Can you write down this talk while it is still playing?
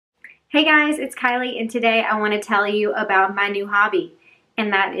Hey guys, it's Kylie, and today I want to tell you about my new hobby,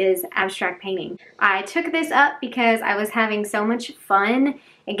 and that is abstract painting. I took this up because I was having so much fun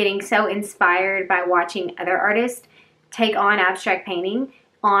and getting so inspired by watching other artists take on abstract painting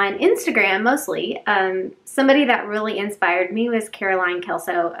on Instagram mostly. Somebody that really inspired me was Caroline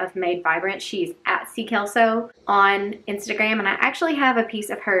Kelso of Made Vibrant. She's at ckelso on Instagram, and I actually have a piece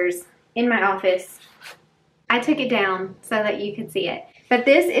of hers in my office. I took it down so that you could see it. But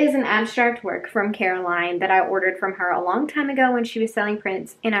this is an abstract work from Caroline that I ordered from her a long time ago when she was selling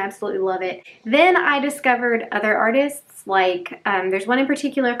prints, and I absolutely love it. Then I discovered other artists, like there's one in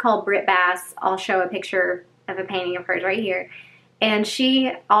particular called Britt Bass. I'll show a picture of a painting of hers right here. And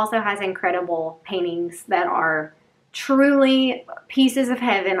she also has incredible paintings that are truly pieces of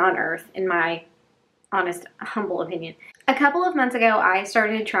heaven on earth, in my honest, humble opinion. A couple of months ago, I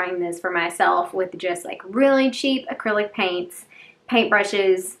started trying this for myself with just like really cheap acrylic paints,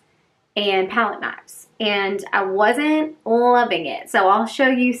 paintbrushes, and palette knives, and I wasn't loving it. So I'll show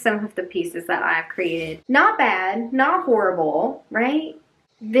you some of the pieces that I've created. Not bad, not horrible, right?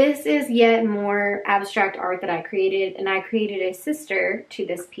 This is yet more abstract art that I created, and I created a sister to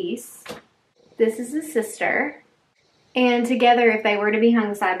this piece. This is a sister, and together, if they were to be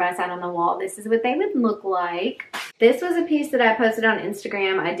hung side by side on the wall, this is what they would look like. This was a piece that I posted on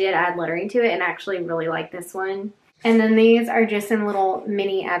Instagram. I did add lettering to it and actually really like this one. And then these are just some little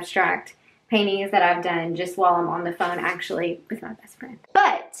mini abstract paintings that I've done just while I'm on the phone, actually, with my best friend.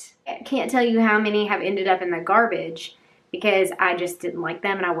 But I can't tell you how many have ended up in the garbage because I just didn't like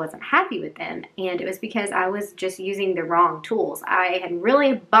them and I wasn't happy with them. And it was because I was just using the wrong tools. I had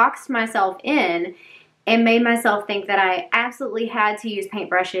really boxed myself in and made myself think that I absolutely had to use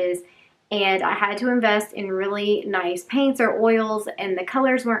paintbrushes, and I had to invest in really nice paints or oils, and the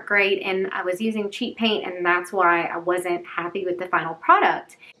colors weren't great, and I was using cheap paint, and that's why I wasn't happy with the final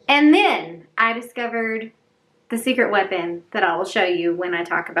product. And then I discovered the secret weapon that I will show you when I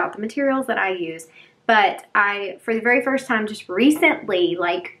talk about the materials that I use. But I, for the very first time just recently,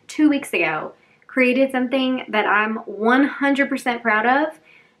 like 2 weeks ago, created something that I'm 100% proud of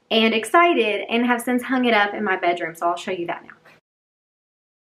and excited, and have since hung it up in my bedroom, so I'll show you that now.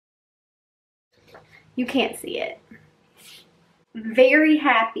 You can't see it. Very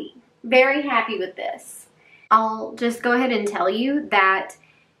happy with this. I'll just go ahead and tell you that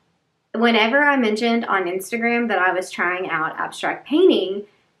whenever I mentioned on Instagram that I was trying out abstract painting,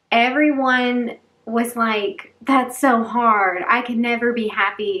 everyone was like, that's so hard. I could never be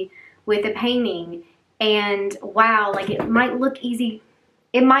happy with a painting. And wow, like it might look easy.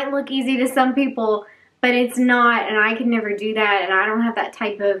 It might look easy to some people, but it's not, and I could never do that, and I don't have that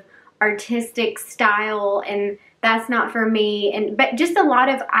type of artistic style, and that's not for me. But just a lot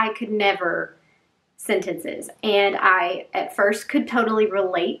of I could never sentences, and I at first could totally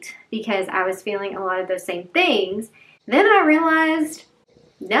relate because I was feeling a lot of those same things. Then I realized,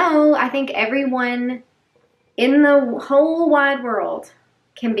 no, I think everyone in the whole wide world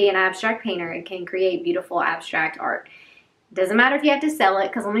can be an abstract painter and can create beautiful abstract art. Doesn't matter if you have to sell it,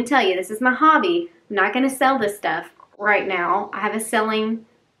 because let me tell you, this is my hobby. I'm not going to sell this stuff right now. I have a selling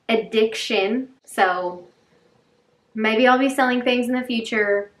addiction, so maybe I'll be selling things in the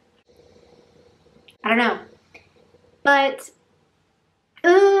future. I don't know. But,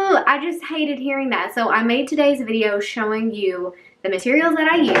 ooh, I just hated hearing that. So I made today's video showing you the materials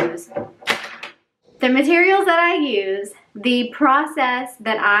that I use. The process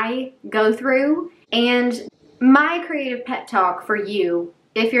that I go through, and my creative pep talk for you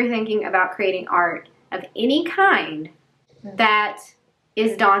if you're thinking about creating art of any kind that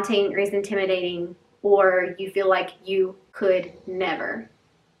is daunting or is intimidating, or you feel like you could never.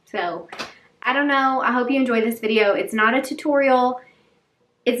 So, I don't know. I hope you enjoyed this video. It's not a tutorial.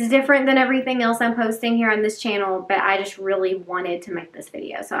 It's different than everything else I'm posting here on this channel, but I just really wanted to make this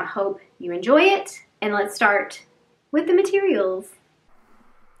video. So I hope you enjoy it, and let's start with the materials.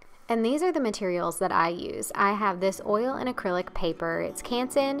 And these are the materials that I use. I have this oil and acrylic paper. It's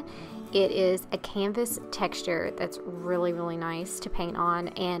Canson. It is a canvas texture that's really, really nice to paint on.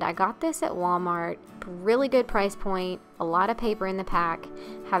 And I got this at Walmart. Really good price point. A lot of paper in the pack.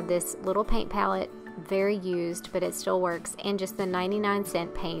 Have this little paint palette. Very used, but it still works. And just the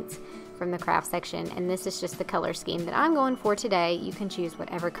 99-cent paints from the craft section. And this is just the color scheme that I'm going for today. You can choose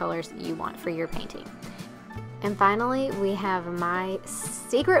whatever colors you want for your painting. And finally, we have my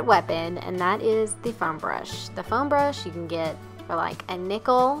secret weapon, and that is the foam brush. The foam brush you can get for like a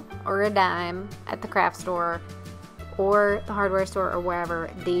nickel or a dime at the craft store or the hardware store or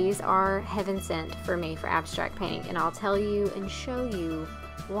wherever. These are heaven sent for me for abstract painting, and I'll tell you and show you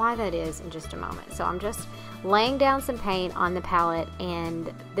why that is in just a moment. So I'm just laying down some paint on the palette,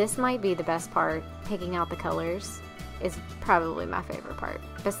 and this might be the best part. Picking out the colors is probably my favorite part,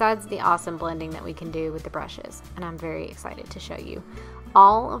 besides the awesome blending that we can do with the brushes, and I'm very excited to show you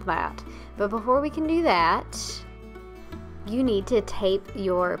all of that. But before we can do that, you need to tape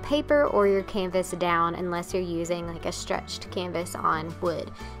your paper or your canvas down, unless you're using like a stretched canvas on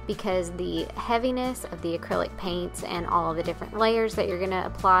wood, because the heaviness of the acrylic paints and all of the different layers that you're going to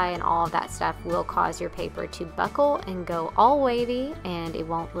apply and all of that stuff will cause your paper to buckle and go all wavy, and it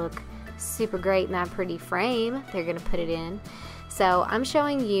won't look super great in that pretty frame they're going to put it in. So I'm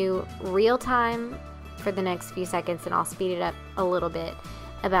showing you real time for the next few seconds, and I'll speed it up a little bit,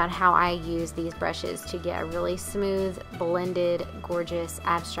 about how I use these brushes to get a really smooth, blended, gorgeous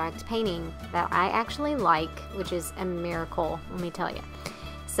abstract painting that I actually like, which is a miracle, let me tell you.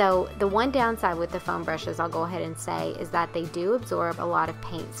 So the one downside with the foam brushes, I'll go ahead and say, is that they do absorb a lot of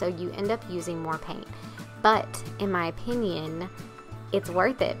paint, so you end up using more paint. But in my opinion, it's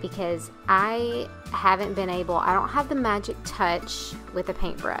worth it, because I don't have the magic touch with a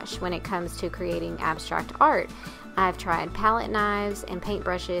paintbrush when it comes to creating abstract art. I've tried palette knives and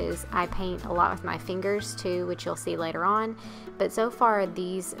paintbrushes. I paint a lot with my fingers too, which you'll see later on. But so far,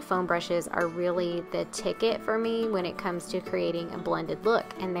 these foam brushes are really the ticket for me when it comes to creating a blended look.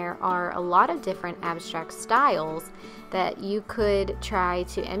 And there are a lot of different abstract styles that you could try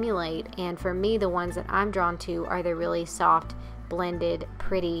to emulate. And for me, the ones that I'm drawn to are the really soft, blended,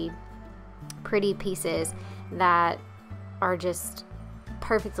 pretty pieces that are just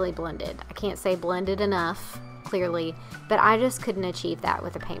perfectly blended. I can't say blended enough, clearly, but I just couldn't achieve that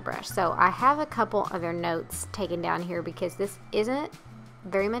with a paintbrush. So I have a couple other notes taken down here, because this isn't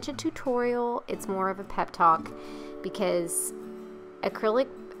very much a tutorial, it's more of a pep talk, because acrylic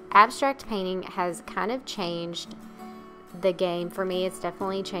abstract painting has kind of changed the game for me. It's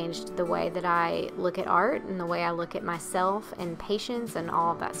definitely changed the way that I look at art and the way I look at myself and patience and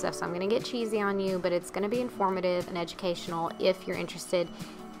all of that stuff. So I'm going to get cheesy on you, but it's going to be informative and educational if you're interested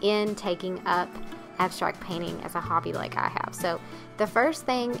in taking up abstract painting as a hobby like I have. So the first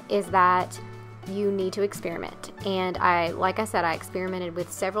thing is that you need to experiment. And like I said, I experimented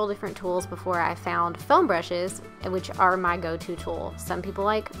with several different tools before I found foam brushes, which are my go-to tool. Some people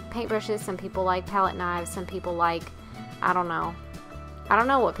like paintbrushes, some people like palette knives, some people like, I don't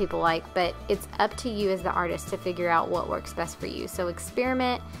know what people like, but it's up to you as the artist to figure out what works best for you. So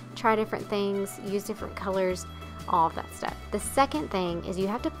experiment, try different things, use different colors, all of that stuff. The second thing is you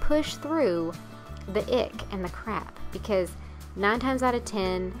have to push through the ick and the crap, because 9 times out of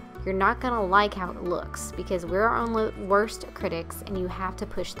 10 you're not gonna like how it looks, because we're our own worst critics, and you have to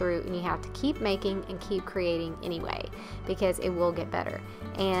push through and you have to keep making and keep creating anyway, because it will get better.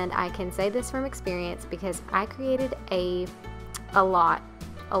 And I can say this from experience, because I created a lot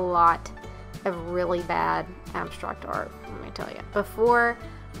of really bad abstract art, let me tell you, before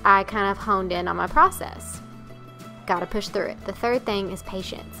I kind of honed in on my process. Gotta push through it. The third thing is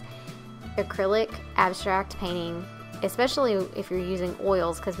patience. Acrylic abstract painting, especially if you're using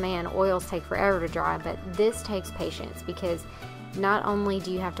oils, because man, oils take forever to dry, but this takes patience, because not only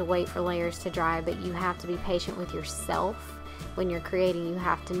do you have to wait for layers to dry, but you have to be patient with yourself when you're creating. You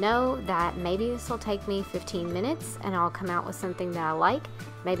have to know that maybe this will take me 15 minutes and I'll come out with something that I like.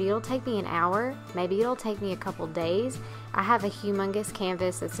 Maybe it'll take me an hour, maybe it'll take me a couple days. I have a humongous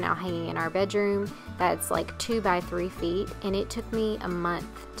canvas that's now hanging in our bedroom that's like 2 by 3 feet, and it took me a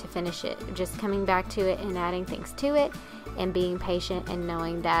month to finish it, just coming back to it and adding things to it and being patient and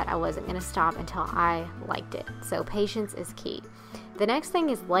knowing that I wasn't going to stop until I liked it. So patience is key. The next thing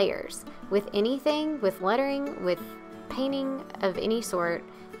is layers. With anything, with lettering, with painting of any sort,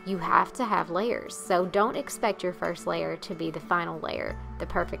 you have to have layers. So don't expect your first layer to be the final layer, the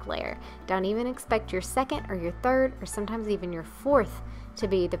perfect layer. Don't even expect your second or your third or sometimes even your fourth to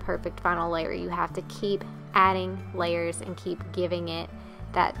be the perfect final layer. You have to keep adding layers and keep giving it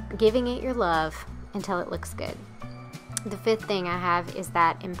your love until it looks good. The fifth thing I have is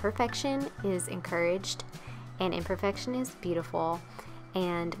that imperfection is encouraged, and imperfection is beautiful,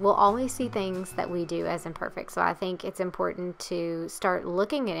 and we'll always see things that we do as imperfect. So I think it's important to start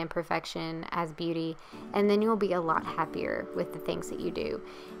looking at imperfection as beauty, and then you'll be a lot happier with the things that you do.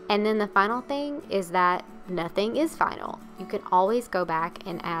 And then the final thing is that nothing is final. You can always go back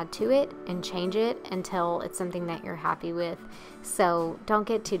and add to it and change it until it's something that you're happy with. So don't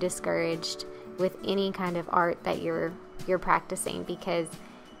get too discouraged with any kind of art that you're practicing, because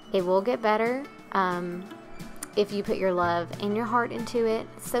it will get better if you put your love and your heart into it.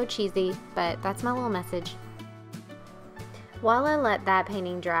 It's so cheesy, but that's my little message. While I let that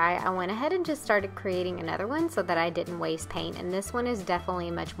painting dry, I went ahead and just started creating another one so that I didn't waste paint. And this one is definitely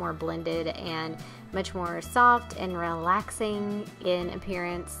much more blended and much more soft and relaxing in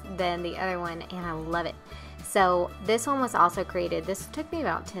appearance than the other one, and I love it. So this one was also created, this took me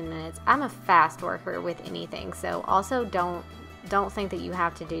about 10 minutes. I'm a fast worker with anything, so also don't think that you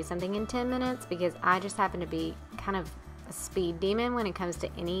have to do something in 10 minutes, because I just happen to be kind of a speed demon when it comes to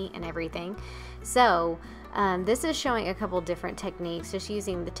any and everything. So this is showing a couple different techniques, just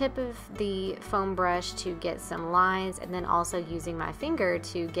using the tip of the foam brush to get some lines, and then also using my finger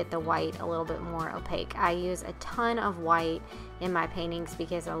to get the white a little bit more opaque. I use a ton of white in my paintings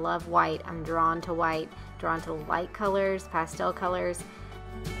because I love white. I'm drawn to white, drawn to light colors, pastel colors.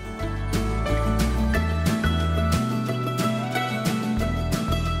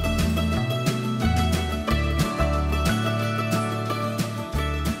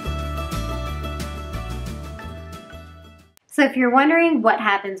 So if you're wondering what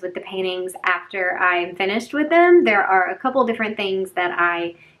happens with the paintings after I'm finished with them, there are a couple different things that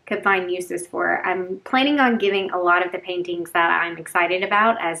I could find uses for. I'm planning on giving a lot of the paintings that I'm excited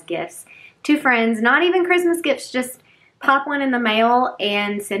about as gifts to friends, not even Christmas gifts, just pop one in the mail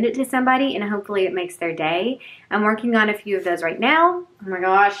and send it to somebody, and hopefully it makes their day. I'm working on a few of those right now. Oh my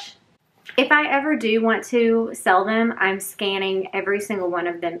gosh. If I ever do want to sell them, I'm scanning every single one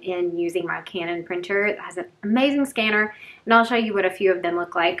of them in using my Canon printer. It has an amazing scanner, and I'll show you what a few of them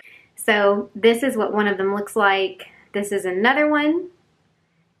look like. So this is what one of them looks like. This is another one,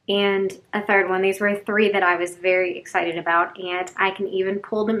 and a third one. These were three that I was very excited about, and I can even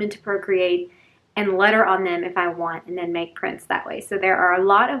pull them into Procreate and letter on them if I want, and then make prints that way. So there are a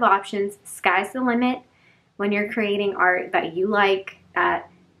lot of options. Sky's the limit when you're creating art that you like, that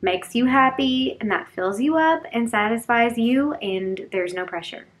makes you happy, and that fills you up and satisfies you, and there's no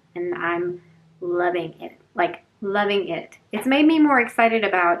pressure. And I'm loving it, like loving it. It's made me more excited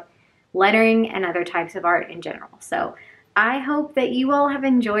about lettering and other types of art in general. So I hope that you all have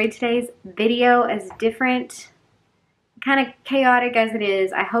enjoyed today's video, as different, kind of chaotic as it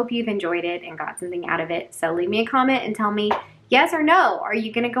is. I hope you've enjoyed it and got something out of it. So leave me a comment and tell me yes or no. Are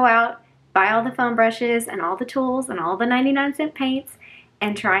you gonna go out, buy all the foam brushes and all the tools and all the 99-cent paints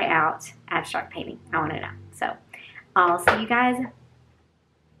and try out abstract painting? I want to know. So I'll see you guys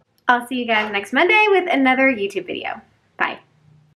next Monday with another YouTube video.